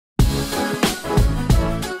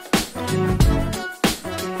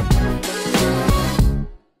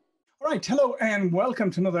Right, hello and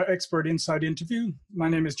welcome to another Expert Inside interview. My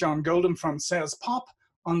name is John Golden from SalesPOP,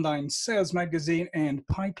 online sales magazine and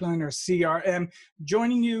Pipeliner CRM,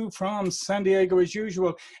 joining you from San Diego as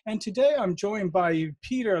usual. And today I'm joined by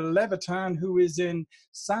Peter Levitan, who is in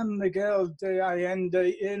San Miguel de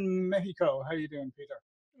Allende in Mexico. How are you doing, Peter?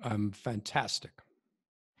 I'm fantastic.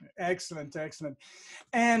 Excellent, excellent.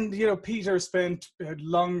 And, you know, Peter spent a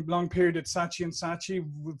long period at Saatchi & Saatchi,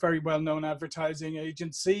 very well-known advertising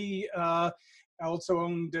agency. Also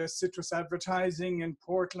owned Citrus Advertising in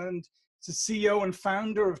Portland. He's the CEO and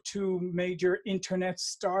founder of two major internet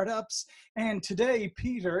startups. And today,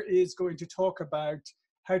 Peter is going to talk about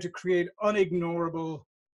how to create unignorable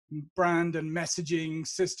brand and messaging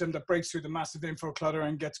system that breaks through the massive info clutter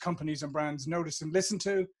and gets companies and brands noticed and listened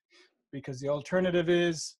to, because the alternative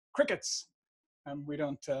is crickets, and we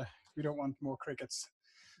don't want more crickets.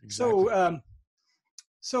 Exactly.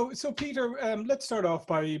 So Peter, let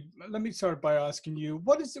me start by asking you,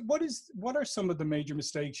 what are some of the major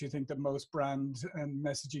mistakes you think that most brand and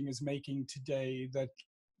messaging is making today that,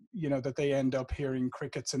 you know, that they end up hearing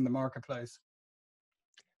crickets in the marketplace?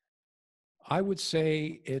 I would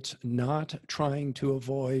say it's not trying to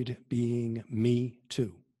avoid being me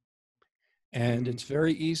too. And it's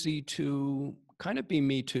very easy to kind of be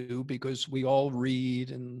me too, because we all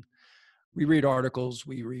read, and we read articles,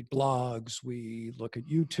 we read blogs, we look at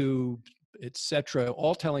YouTube, etc.,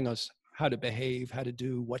 all telling us how to behave, how to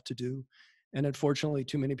do, what to do. And unfortunately,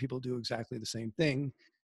 too many people do exactly the same thing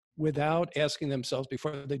without asking themselves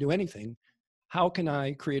before they do anything, how can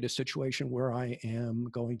I create a situation where I am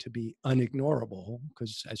going to be unignorable?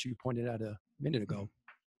 Because as you pointed out a minute ago,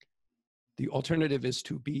 the alternative is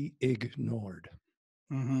to be ignored.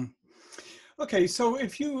 Mm-hmm. Okay, so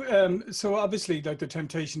if you, so obviously like the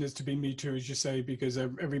temptation is to be me too, as you say, because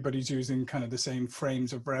everybody's using kind of the same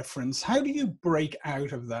frames of reference. How do you break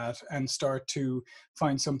out of that and start to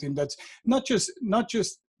find something that's not just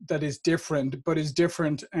that is different, but is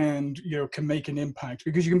different and, you know, can make an impact?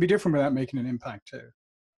 Because you can be different without making an impact too.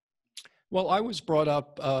 Well, I was brought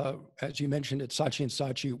up, as you mentioned, at Saatchi &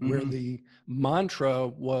 Saatchi, where the mantra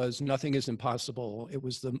was nothing is impossible. It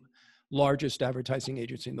was the largest advertising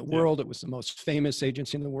agency in the world. It was the most famous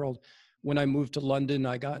agency in the world. When I moved to London,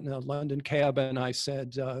 I got in a London cab and I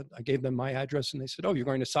said, I gave them my address and they said, oh, you're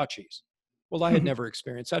going to Saatchi's. Well, I had never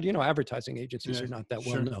experienced that. You know, advertising agencies are not that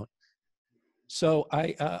well known. So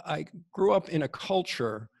I grew up in a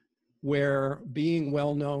culture where being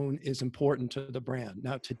well known is important to the brand.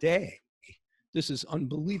 Now today, this is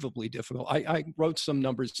unbelievably difficult. I wrote some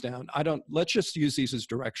numbers down. Let's just use these as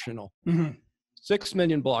directional. 6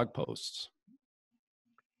 million blog posts,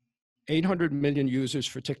 800 million users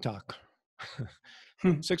for TikTok,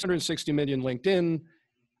 660 million LinkedIn,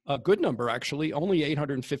 a good number actually, only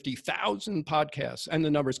 850,000 podcasts, and the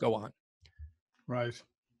numbers go on. Right.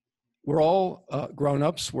 We're all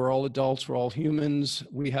grown-ups, we're all adults, we're all humans.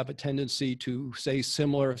 We have a tendency to say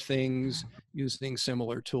similar things using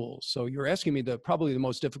similar tools. So you're asking me probably the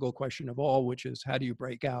most difficult question of all, which is how do you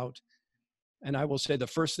break out? And I will say the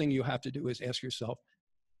first thing you have to do is ask yourself,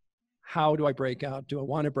 how do I break out? Do I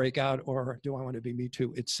want to break out, or do I want to be me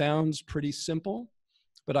too? It sounds pretty simple,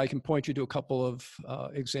 but I can point you to a couple of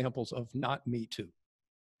examples of not me too.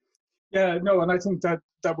 Yeah, no, and I think that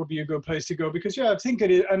would be a good place to go, because I think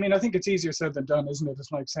it is. I mean, I think it's easier said than done, isn't it?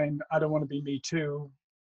 It's like saying, I don't want to be me too,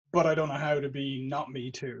 but I don't know how to be not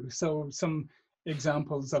me too. So some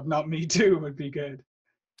examples of not me too would be good.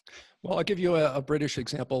 Well, I'll give you a British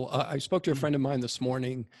example. I spoke to a friend of mine this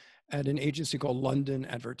morning at an agency called London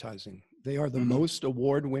Advertising. They are the most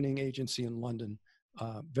award-winning agency in London,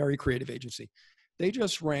 very creative agency. They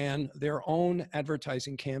just ran their own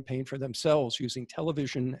advertising campaign for themselves using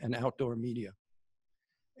television and outdoor media.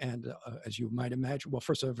 And as you might imagine, well,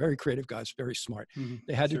 first, they're very creative guys, very smart.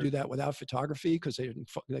 They had to do that without photography because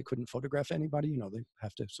they couldn't photograph anybody. You know, they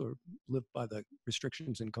have to sort of live by the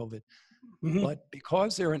restrictions in COVID. But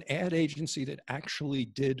because they're an ad agency that actually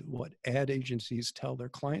did what ad agencies tell their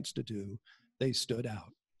clients to do, they stood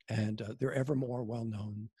out. And they're ever more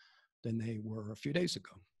well-known than they were a few days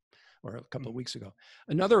ago or a couple of weeks ago.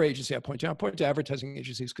 Another agency I point to advertising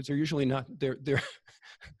agencies because they're usually not, they're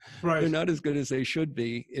they're not as good as they should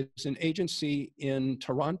be. It's an agency in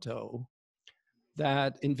Toronto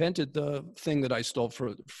that invented the thing that I stole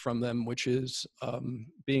from them, which is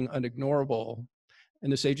being unignorable.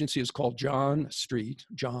 And this agency is called John Street,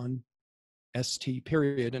 John ST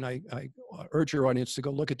period. And I urge your audience to go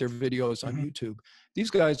look at their videos on YouTube. These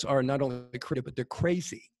guys are not only creative, but they're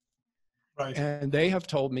crazy. Right. And they have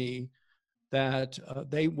told me that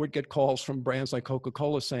they would get calls from brands like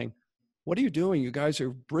Coca-Cola saying, what are you doing? You guys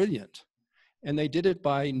are brilliant. And they did it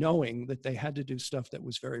by knowing that they had to do stuff that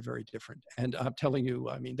was very, very different. And I'm telling you,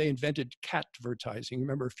 I mean, they invented cat advertising.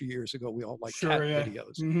 Remember a few years ago, we all liked cat Sure, yeah.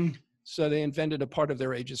 videos. Hmm. So they invented a part of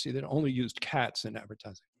their agency that only used cats in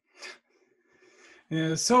advertising.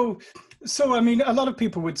 Yeah, so I mean, a lot of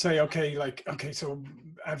people would say, okay, like, okay, so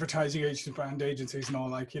advertising agencies, brand agencies, and all,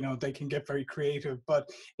 like, they can get very creative. But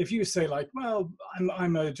if you say, like, well,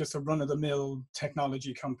 I'm just a run of the mill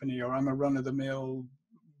technology company, or I'm a run of the mill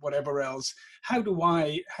whatever else, how do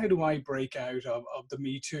I break out of the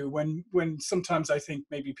Me Too when sometimes I think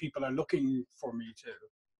maybe people are looking for Me Too?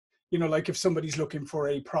 Like if somebody's looking for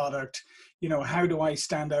a product, how do I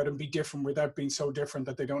stand out and be different without being so different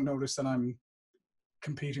that they don't notice that I'm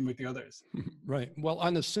competing with the others? Right. Well,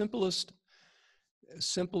 on the simplest,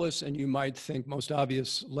 and you might think most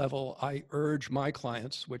obvious level, I urge my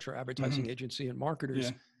clients, which are Hmm. advertising agency and Yeah.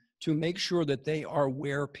 marketers, to make sure that they are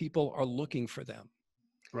where people are looking for them.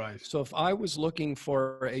 Right. So if I was looking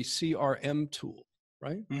for a CRM tool,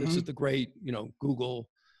 right? This is Hmm. the great, Google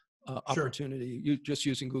Sure. opportunity. You just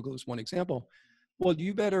using Google as one example. Well,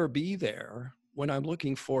 you better be there when I'm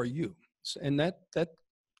looking for you. And that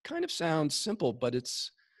kind of sounds simple, but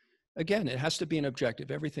it's, again, it has to be an objective.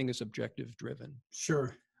 Everything is objective driven.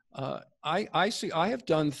 Sure. I have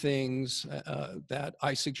done things that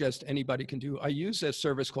I suggest anybody can do. I use a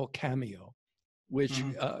service called Cameo, which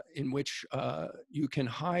Hmm. in which you can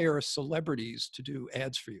hire celebrities to do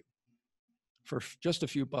ads for you for just a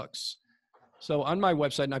few bucks. So on my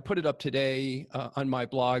website, and I put it up today on my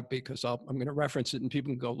blog because I'm going to reference it and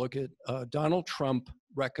people can go look at Donald Trump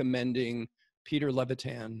recommending Peter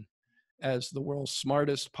Levitan as the world's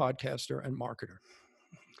smartest podcaster and marketer.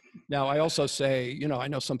 Now, I also say, I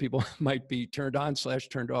know some people might be turned on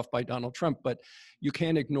 / turned off by Donald Trump, but you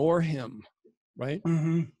can't ignore him, right?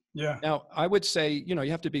 Hmm. Yeah. Now, I would say, you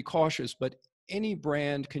have to be cautious, but any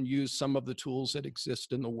brand can use some of the tools that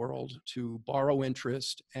exist in the world to borrow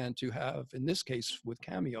interest and to have, in this case with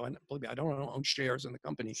Cameo, and believe me, I don't own shares in the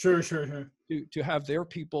company, Sure. Sure. Sure. to have their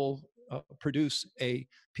people produce a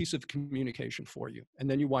piece of communication for you. And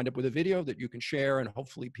then you wind up with a video that you can share and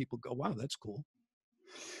hopefully people go, wow, that's cool.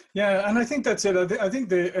 Yeah, and I think that's it. I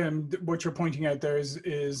think what you're pointing out there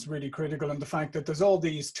is really critical, and the fact that there's all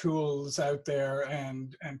these tools out there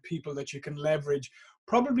and people that you can leverage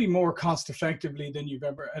probably more cost effectively than you've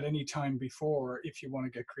ever at any time before if you want to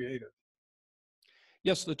get creative.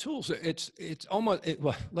 Yes, the tools. It's almost.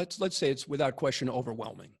 Well, let's say it's without question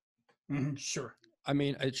overwhelming. Hmm. Sure. I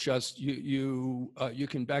mean, it's just you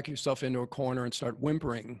can back yourself into a corner and start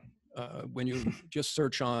whimpering when you just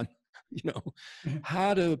search on,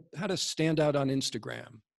 how to stand out on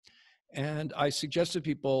Instagram. And I suggest to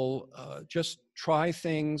people just try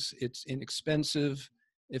things. It's inexpensive.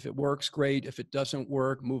 If it works, great. If it doesn't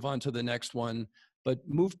work, move on to the next one. But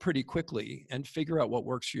move pretty quickly and figure out what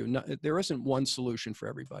works for you. There isn't one solution for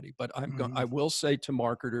everybody. But I will say to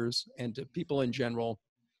marketers and to people in general,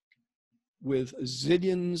 with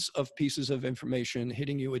zillions of pieces of information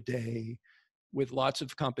hitting you a day, with lots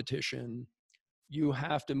of competition, you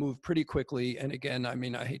have to move pretty quickly. And again, I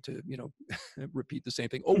mean, I hate to, repeat the same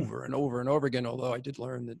thing over and over and over again, although I did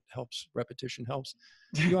learn that repetition helps.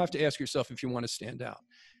 You have to ask yourself if you want to stand out.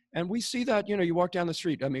 And we see that, you walk down the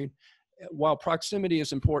street. I mean, while proximity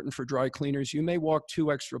is important for dry cleaners, you may walk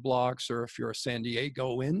 2 extra blocks, or if you're a San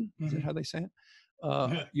Diego is that how they say it?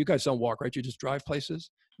 Yeah, You guys don't walk, right? You just drive places.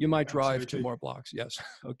 You might drive 2 absolutely. more blocks. Yes.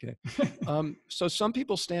 Okay. So some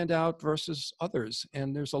people stand out versus others,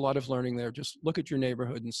 and there's a lot of learning there. Just look at your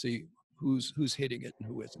neighborhood and see who's hitting it and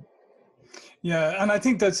who isn't. Yeah, and I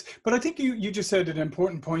think but I think you just said an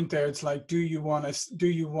important point there. It's like, do you want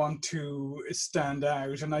to stand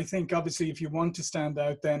out? And I think obviously if you want to stand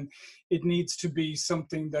out, then it needs to be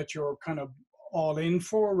something that you're kind of all in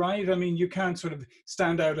for, right? I mean, you can't sort of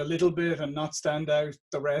stand out a little bit and not stand out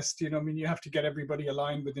the rest. I mean, you have to get everybody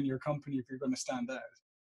aligned within your company if you're going to stand out.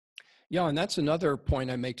 Yeah, and that's another point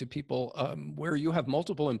I make to people where you have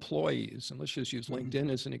multiple employees, and let's just use LinkedIn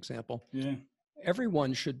as an example. Yeah.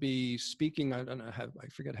 Everyone should be speaking, I don't know how, I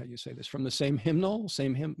forget how you say this, from the same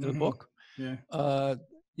book. Yeah.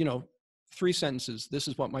 3 sentences. This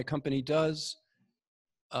is what my company does.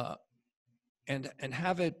 And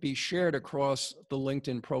have it be shared across the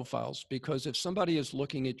LinkedIn profiles, because if somebody is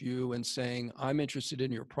looking at you and saying, I'm interested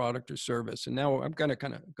in your product or service, and now I'm kind of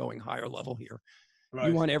going higher level here, you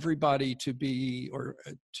Right. want everybody to be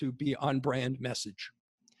on brand message.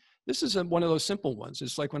 This is one of those simple ones.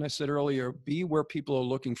 It's like when I said earlier, be where people are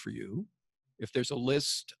looking for you. If there's a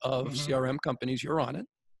list of CRM companies, you're on it,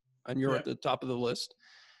 and you're at the top of the list.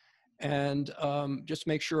 And just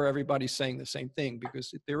make sure everybody's saying the same thing,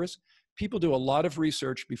 because People do a lot of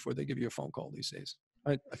research before they give you a phone call these days.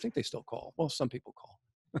 I think they still call. Well, some people call.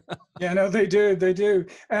 Yeah, no, they do.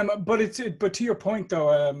 But to your point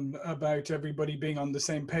though, about everybody being on the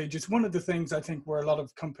same page, it's one of the things I think where a lot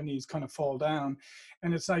of companies kind of fall down,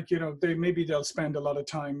 and it's like, you know, they'll spend a lot of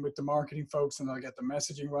time with the marketing folks and they'll get the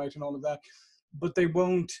messaging right and all of that, but they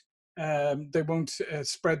won't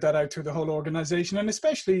spread that out to the whole organization, and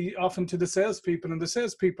especially often to the salespeople. And the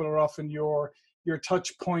salespeople are often your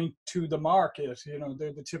touch point to the market. You know,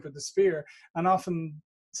 they're the tip of the spear, and often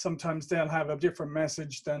sometimes they'll have a different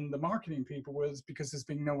message than the marketing people will, because there's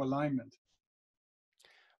been no alignment.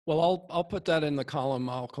 Well, I'll put that in the column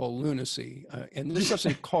I'll call lunacy. And this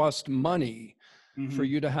doesn't cost money for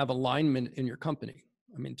you to have alignment in your company.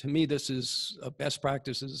 I mean, to me, this is best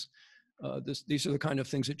practices. These are the kind of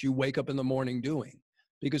things that you wake up in the morning doing,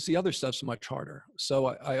 because the other stuff's much harder. So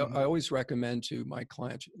I always recommend to my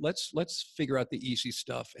clients, let's figure out the easy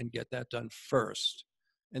stuff and get that done first.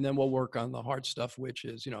 And then we'll work on the hard stuff, which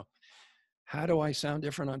is, you know, how do I sound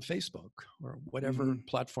different on Facebook or whatever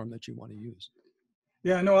platform that you want to use?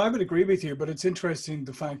 Yeah, no, I would agree with you, but it's interesting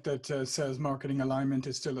the fact that sales marketing alignment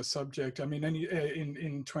is still a subject. I mean,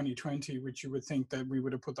 in 2020, which you would think that we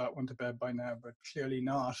would have put that one to bed by now, but clearly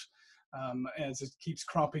not, as it keeps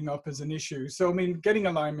cropping up as an issue. So, I mean, getting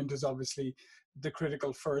alignment is obviously the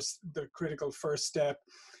critical first step.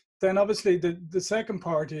 Then obviously the second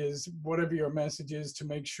part is whatever your message is, to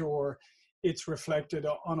make sure it's reflected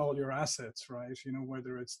on all your assets, right? You know,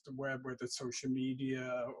 whether it's the web, whether it's social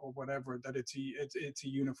media or whatever, that it's a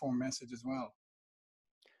uniform message as well.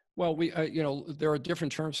 Well, you know, there are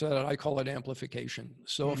different terms for that. I call it amplification.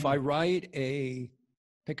 So if I write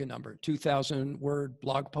pick a number, 2,000 word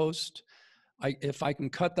blog post, if I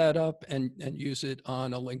can cut that up and use it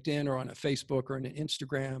on a LinkedIn or on a Facebook or an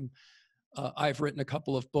Instagram. I've written a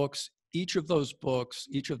couple of books. Each of those books,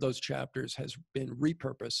 each of those chapters has been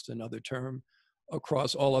repurposed, another term,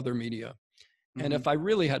 across all other media. And if I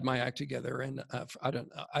really had my act together, and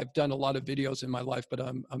I've done a lot of videos in my life, but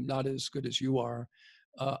I'm not as good as you are.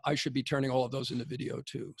 I should be turning all of those into video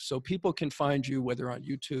too. So people can find you, whether on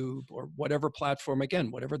YouTube or whatever platform, again,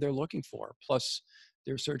 whatever they're looking for. Plus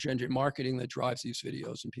there's search engine marketing that drives these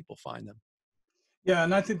videos and people find them. Yeah,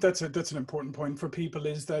 and I think that's an important point for people,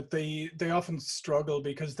 is that they often struggle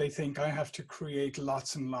because they think I have to create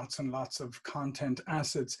lots and lots and lots of content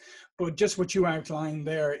assets. But just what you outlined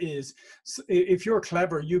there is, if you're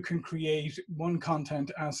clever, you can create one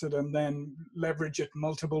content asset and then leverage it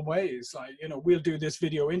multiple ways. Like, you know, we'll do this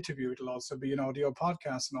video interview. It'll also be an audio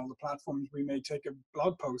podcast, and all the platforms we may take a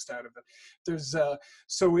blog post out of it.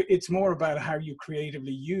 So it's more about how you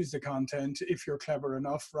creatively use the content if you're clever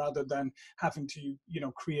enough, rather than having to, you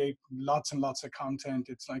know, create lots and lots of content.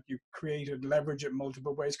 It's like you create it, leverage it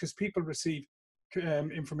multiple ways, because people receive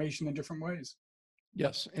information in different ways.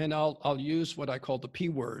 Yes, and I'll use what I call the P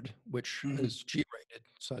word, which is G-rated.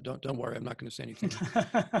 So don't worry, I'm not going to say anything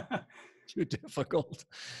too difficult.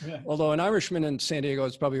 Yeah. Although an Irishman in San Diego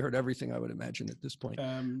has probably heard everything, I would imagine, at this point.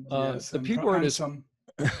 Yes, the P word is some.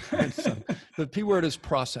 the P word is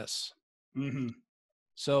process.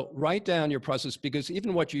 So write down your process, because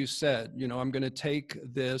even what you said, you know, I'm going to take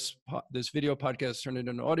this video podcast, turn it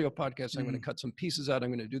into an audio podcast. I'm going to cut some pieces out.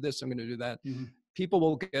 I'm going to do this. I'm going to do that. People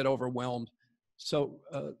will get overwhelmed. So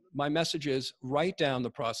my message is, write down the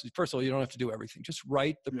process. First of all, you don't have to do everything. Just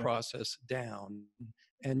write the process down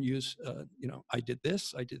and use, you know, I did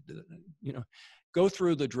this, I did, you know, go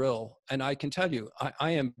through the drill. And I can tell you,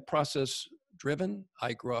 I am process driven.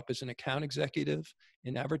 I grew up as an account executive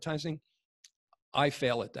in advertising. I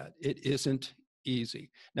fail at that. It isn't easy.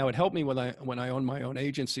 Now, it helped me when I owned my own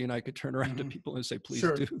agency and I could turn around to people and say, please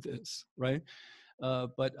do this, right?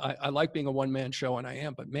 But I like being a one-man show, and I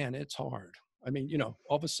am, but man, it's hard. I mean, you know,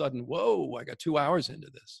 all of a sudden, whoa, I got 2 hours into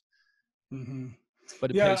this.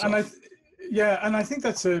 But it pays off. And I think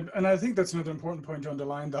that's another important point to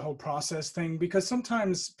underline, the whole process thing, because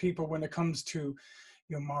sometimes people, when it comes to,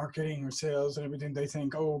 you know, marketing or sales and everything, they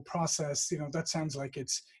think, oh, process, you know, that sounds like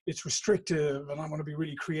it's restrictive and I want to be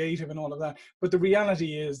really creative and all of that. But the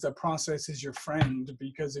reality is that process is your friend,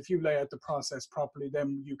 because if you lay out the process properly,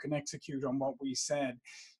 then you can execute on what we said.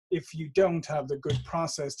 If you don't have the good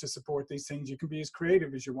process to support these things, you can be as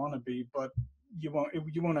creative as you want to be, but you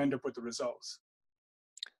won't end up with the results.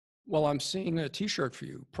 Well, I'm seeing a T-shirt for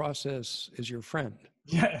you. Process is your friend.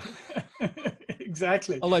 Yeah,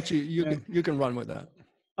 exactly. I'll let you can run with that.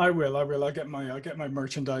 I will. I'll get my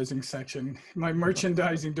merchandising section, my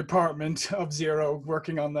merchandising department of Zero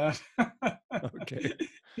working on that. Okay.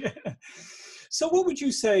 Yeah. So what would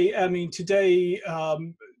you say, I mean, today,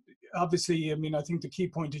 obviously, I mean, I think the key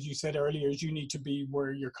point, as you said earlier, is you need to be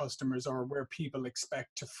where your customers are, where people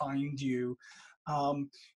expect to find you.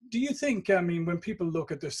 Do you think, I mean, when people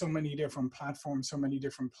look at, there's so many different platforms, so many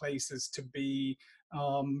different places to be,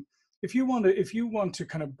 if you want to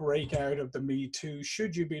kind of break out of the Me Too,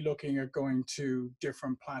 should you be looking at going to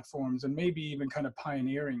different platforms and maybe even kind of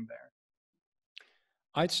pioneering there?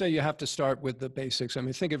 I'd say you have to start with the basics. I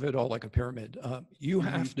mean, think of it all like a pyramid. You Mm-hmm.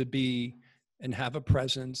 have to be and have a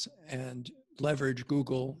presence and leverage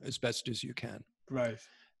Google as best as you can. Right.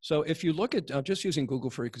 So if you look at, just using Google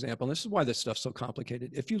for example, and this is why this stuff's so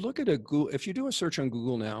complicated. If you look at if you do a search on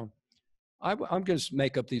Google now, I'm going to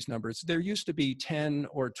make up these numbers. There used to be 10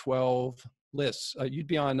 or 12 lists. You'd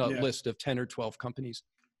be on a Yeah, list of 10 or 12 companies.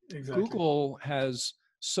 exactly. Google has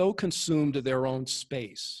so consumed their own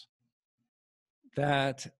space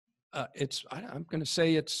that I'm going to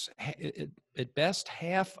say it's at best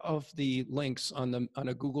half of the links on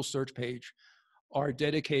a Google search page are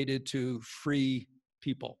dedicated to free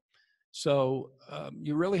people. So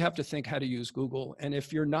you really have to think how to use Google. And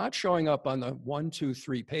if you're not showing up on the 1, 2,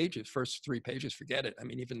 3 pages, first 3 pages, forget it. I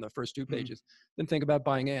mean, even the first 2 pages, then think about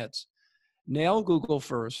buying ads. Nail Google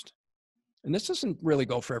first. And this doesn't really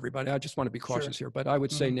go for everybody. I just want to be cautious here, but I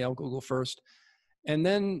would say nail Google first. And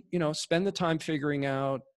then, spend the time figuring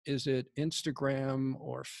out, is it Instagram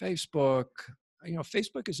or Facebook?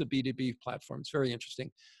 Facebook is a B2B platform. It's very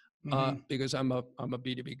interesting. Because I'm a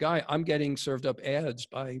B2B guy. I'm getting served up ads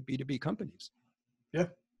by B2B companies. Yeah.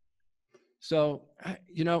 So,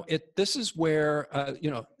 this is where,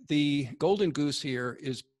 the golden goose here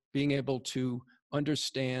is being able to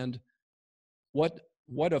understand what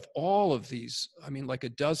of all of these, I mean, like a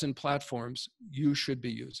dozen platforms you should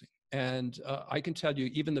be using. And I can tell you,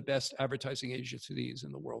 even the best advertising agencies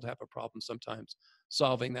in the world have a problem sometimes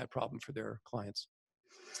solving that problem for their clients.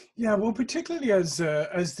 Yeah, well, particularly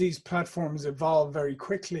as these platforms evolve very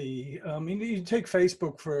quickly. I mean, you take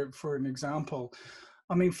Facebook for an example.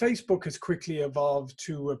 I mean, Facebook has quickly evolved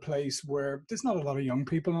to a place where there's not a lot of young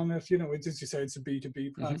people on it. It's, as you say, it's a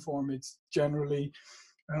B2B platform. It's generally,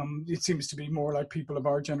 it seems to be more like people of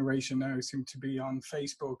our generation now seem to be on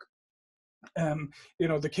Facebook.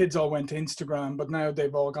 The kids all went to Instagram, but now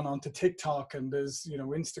they've all gone on to TikTok, and there's,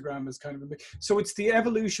 Instagram is kind of a big, so it's the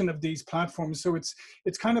evolution of these platforms. So it's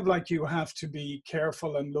kind of like you have to be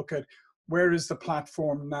careful and look at where is the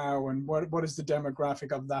platform now and what is the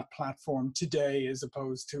demographic of that platform today as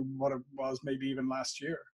opposed to what it was maybe even last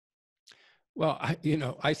year. Well,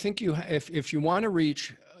 I think if you want to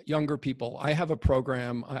reach younger people, I have a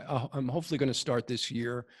program I'm hopefully going to start this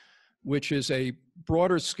year, which is a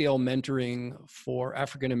broader scale mentoring for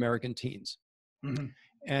African-American teens.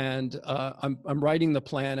 And I'm writing the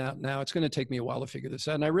plan out now. It's going to take me a while to figure this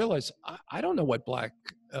out. And I realize I don't know what Black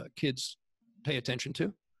kids pay attention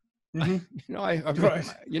to. I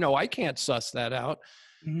can't suss that out.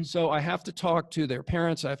 So I have to talk to their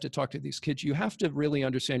parents. I have to talk to these kids. You have to really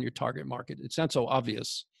understand your target market. It sounds so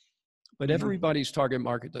obvious, but everybody's target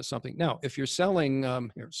market does something. Now, if you're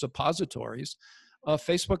selling suppositories,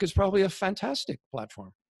 Facebook is probably a fantastic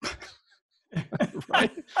platform,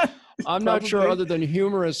 right? I'm not sure, other than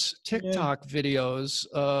humorous TikTok videos,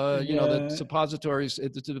 that suppositories,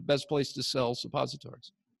 it's the best place to sell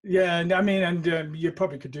suppositories. Yeah, and I mean, and you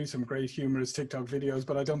probably could do some great humorous TikTok videos,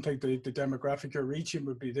 but I don't think the demographic you're reaching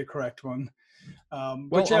would be the correct one.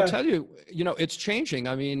 Well, I'll tell you, it's changing.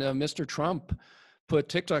 I mean, Mr. Trump put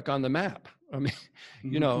TikTok on the map. I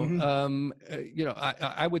mean,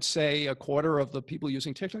 I would say a quarter of the people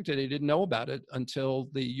using TikTok today didn't know about it until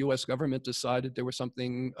the U.S. government decided there was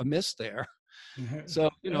something amiss there. So,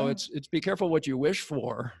 it's be careful what you wish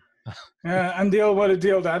for. And the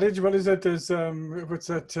old adage, what is it? There's what's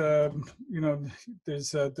that?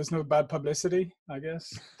 There's no bad publicity, I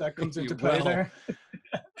guess, that comes into play there.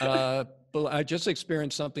 But I just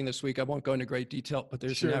experienced something this week. I won't go into great detail, but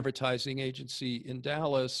there's an advertising agency in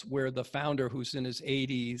Dallas where the founder, who's in his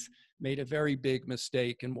 80s, made a very big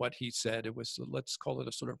mistake in what he said. It was, let's call it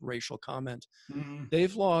a sort of racial comment.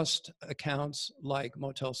 They've lost accounts like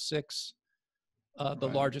Motel 6, the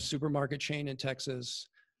largest supermarket chain in Texas.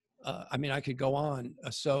 I mean, I could go on.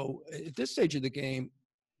 So at this stage of the game,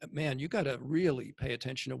 man, you got to really pay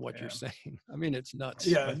attention to what you're saying. I mean, it's nuts.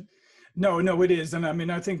 Yeah. Right? No, it is. And I mean,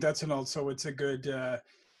 I think that's it's a good,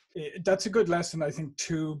 that's a good lesson, I think,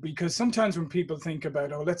 too, because sometimes when people think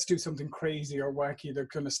about, oh, let's do something crazy or wacky, they're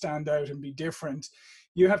going to stand out and be different.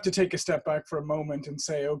 You have to take a step back for a moment and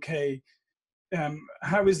say, okay,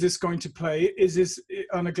 how is this going to play? Is this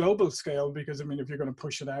on a global scale? Because I mean, if you're going to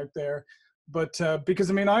push it out there, but because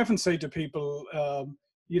I mean, I often say to people,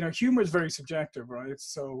 humor is very subjective, right?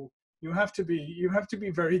 So you have to be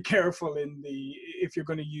very careful if you're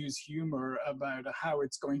going to use humor about how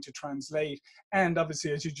it's going to translate. And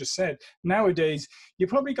obviously, as you just said, nowadays you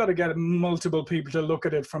probably got to get multiple people to look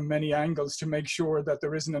at it from many angles to make sure that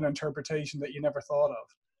there isn't an interpretation that you never thought of.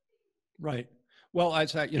 Right. Well, I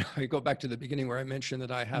I go back to the beginning where I mentioned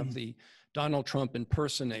that I have the Donald Trump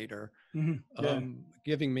impersonator Yeah.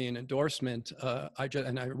 giving me an endorsement.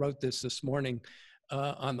 And I wrote this morning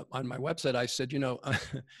on my website. I said,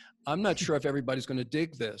 I'm not sure if everybody's going to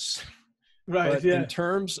dig this, Right. but Yeah. in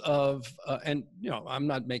terms of, and I'm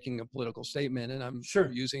not making a political statement, and I'm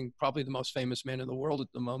Sure. using probably the most famous man in the world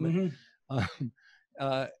at the moment. Mm-hmm.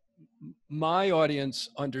 Uh, my audience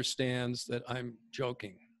understands that I'm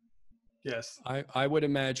joking. Yes. I would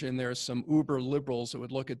imagine there's some uber liberals that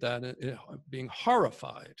would look at that being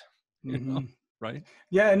horrified, Mm-hmm. right?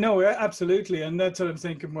 Yeah, no, absolutely. And that's what I'm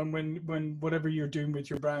thinking when whatever you're doing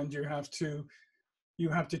with your brand, you have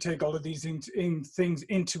to take all of these things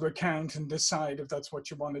into account and decide if that's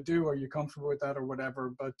what you want to do, or you're comfortable with that or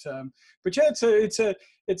whatever. But yeah,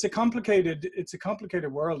 it's a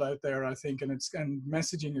complicated world out there, I think, and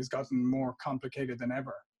messaging has gotten more complicated than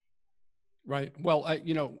ever. Right. Well,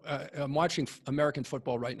 I'm watching American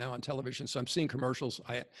football right now on television, so I'm seeing commercials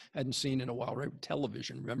I hadn't seen in a while. Right,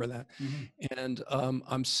 television, remember that? Mm-hmm. And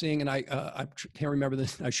I'm seeing, and I can't remember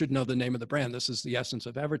this. I should know the name of the brand. This is the essence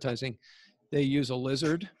of advertising. They use a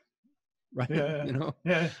lizard, right? Yeah.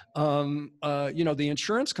 Yeah. The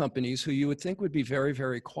insurance companies, who you would think would be very,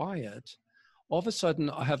 very quiet, all of a sudden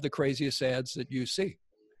have the craziest ads that you see.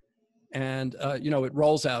 And it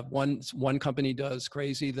rolls out. One company does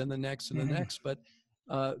crazy, then the next and the next, but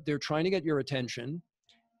they're trying to get your attention.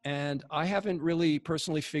 And I haven't really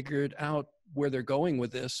personally figured out where they're going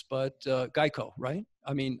with this, but Geico, right?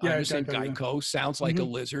 I mean, I Yeah, understand Geico, Geico sounds like a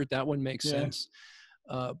lizard. That one makes sense.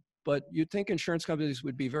 But you'd think insurance companies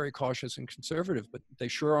would be very cautious and conservative, but they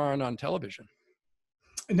sure aren't on television.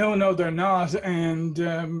 No, they're not. And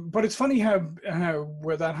but it's funny how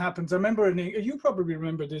where that happens. I remember, you probably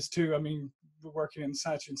remember this too. I mean, working in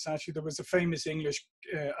Saatchi, there was a famous English,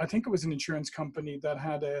 I think it was an insurance company that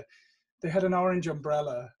had an orange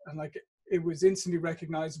umbrella, and like it was instantly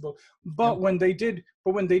recognizable. But when they did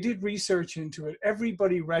research into it,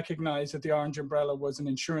 everybody recognized that the orange umbrella was an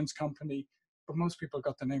insurance company. But most people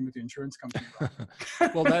got the name of the insurance company wrong.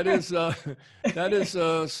 Well, that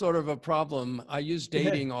is sort of a problem. I use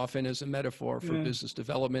dating often as a metaphor for business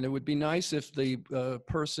development. It would be nice if the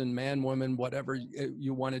person, man, woman, whatever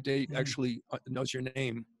you want to date, actually knows your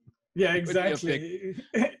name. Yeah, exactly.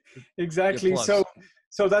 Exactly.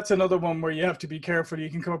 So that's another one where you have to be careful.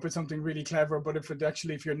 You can come up with something really clever, but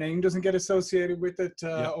if your name doesn't get associated with it,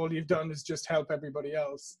 all you've done is just help everybody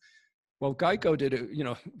else. Well, Geico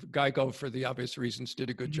Geico, for the obvious reasons,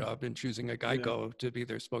 did a good job in choosing a Geico to be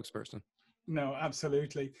their spokesperson. No,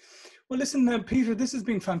 absolutely. Well, listen, Peter, this has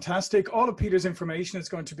been fantastic. All of Peter's information is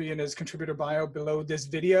going to be in his contributor bio below this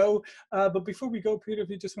video. But before we go, Peter, if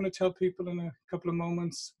you just want to tell people in a couple of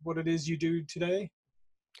moments what it is you do today.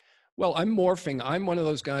 Well, I'm morphing. I'm one of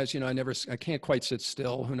those guys, I can't quite sit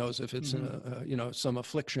still. Who knows if it's, some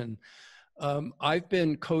affliction. I've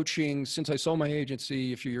been coaching since I sold my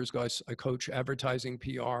agency a few years ago. I coach advertising,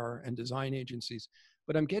 PR, and design agencies,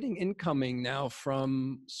 but I'm getting incoming now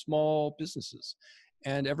from small businesses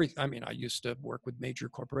and I used to work with major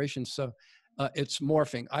corporations. So it's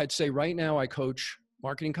morphing. I'd say right now I coach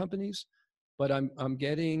marketing companies, but I'm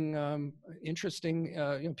getting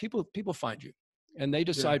interesting, people find you and they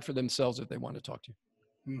decide for themselves if they want to talk to you.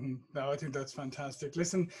 No, I think that's fantastic.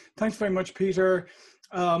 Listen, thanks very much, Peter.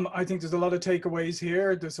 I think there's a lot of takeaways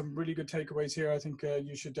here. There's some really good takeaways here. I think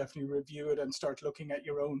you should definitely review it and start looking at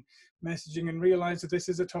your own messaging and realize that this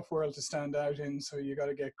is a tough world to stand out in. So you got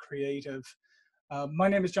to get creative. My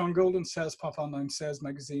name is John Golden, SalesPOP Online Sales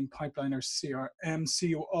Magazine, Pipeliner CRM. See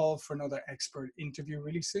you all for another expert interview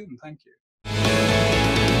really soon. Thank you.